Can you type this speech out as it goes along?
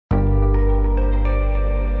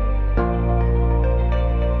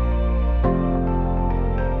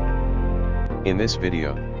In this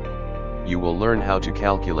video, you will learn how to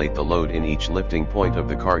calculate the load in each lifting point of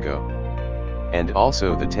the cargo, and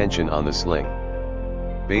also the tension on the sling,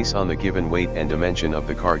 based on the given weight and dimension of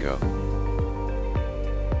the cargo.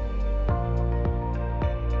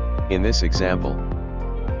 In this example,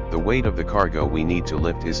 the weight of the cargo we need to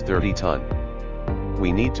lift is 30 ton.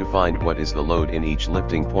 We need to find what is the load in each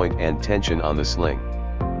lifting point and tension on the sling,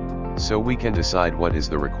 so we can decide what is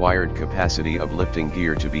the required capacity of lifting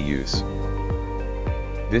gear to be used.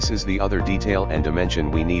 This is the other detail and dimension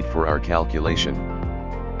we need for our calculation.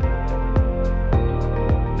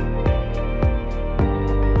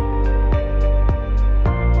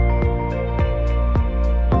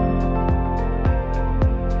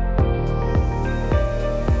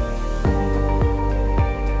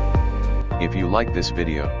 If you like this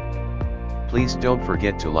video, please don't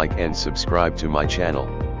forget to like and subscribe to my channel.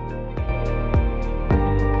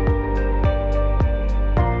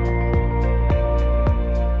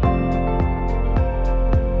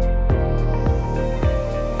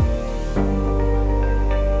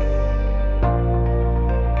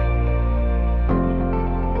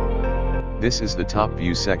 This is the top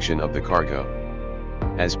view section of the cargo.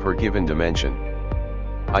 As per given dimension,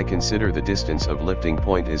 I consider the distance of lifting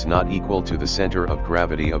point is not equal to the center of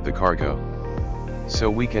gravity of the cargo, so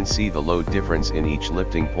we can see the load difference in each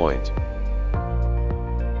lifting point.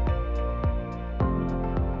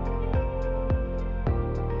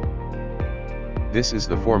 This is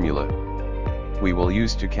the formula we will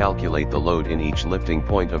use to calculate the load in each lifting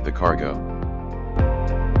point of the cargo.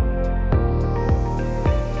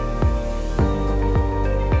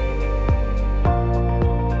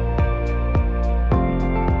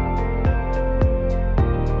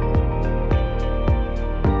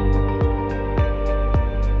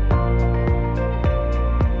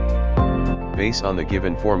 Based on the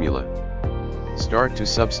given formula, start to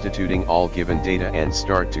substituting all given data and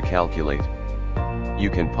start to calculate.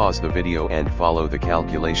 You can pause the video and follow the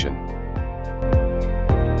calculation.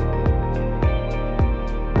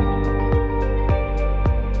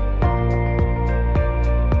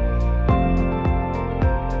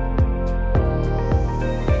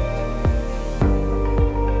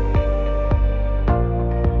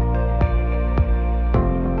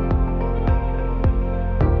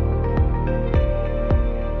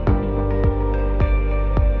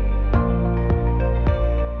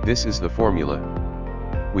 This is the formula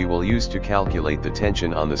we will use to calculate the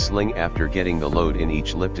tension on the sling after getting the load in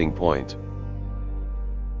each lifting point.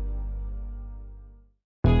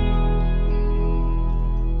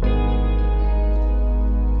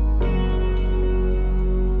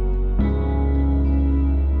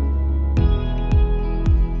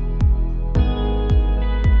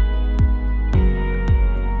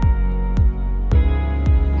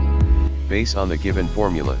 Based on the given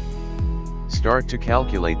formula, start to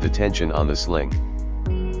calculate the tension on the sling.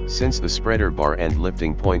 Since the spreader bar and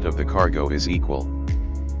lifting point of the cargo is equal,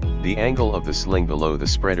 the angle of the sling below the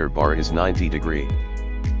spreader bar is 90 degrees.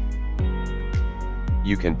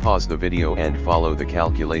 You can pause the video and follow the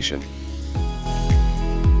calculation.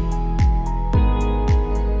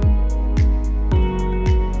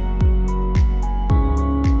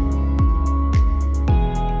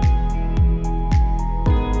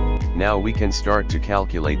 Now we can start to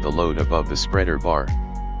calculate the load above the spreader bar.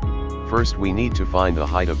 First we need to find the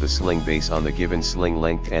height of the sling based on the given sling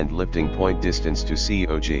length and lifting point distance to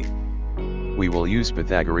COG. We will use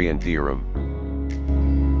Pythagorean theorem.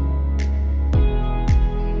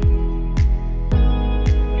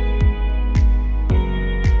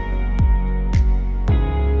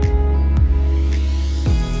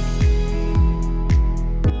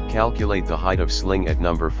 Calculate the height of sling at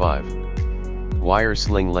number 5. Wire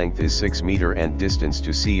sling length is 6 meter and distance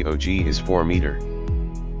to COG is 4 meter.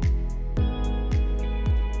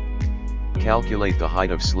 Calculate the height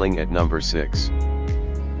of sling at number 6.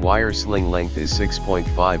 Wire sling length is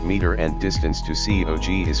 6.5 meter and distance to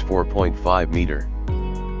COG is 4.5 meter.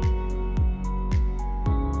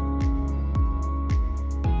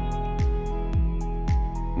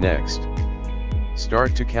 Next,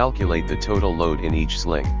 start to calculate the total load in each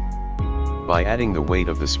sling by adding the weight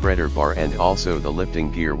of the spreader bar and also the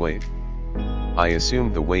lifting gear weight. I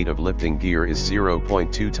assume the weight of lifting gear is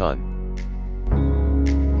 0.2 ton.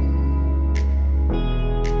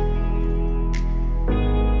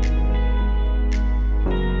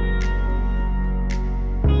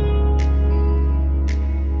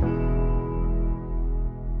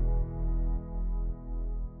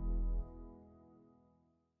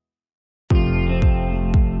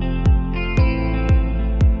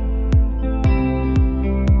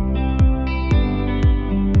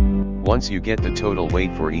 Once you get the total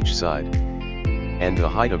weight for each side, and the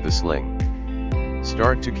height of the sling.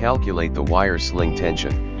 Start to calculate the wire sling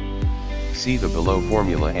tension. See the below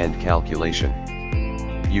formula and calculation.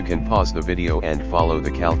 You can pause the video and follow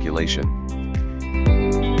the calculation.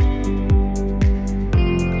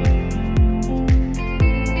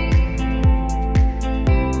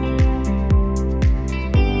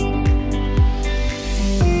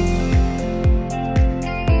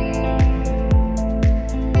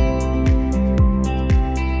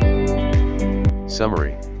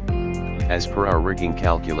 Summary. As per our rigging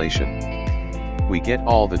calculation, we get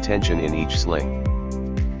all the tension in each sling.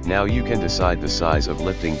 Now you can decide the size of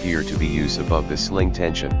lifting gear to be used above the sling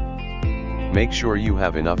tension. Make sure you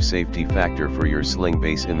have enough safety factor for your sling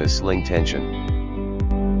base in the sling tension.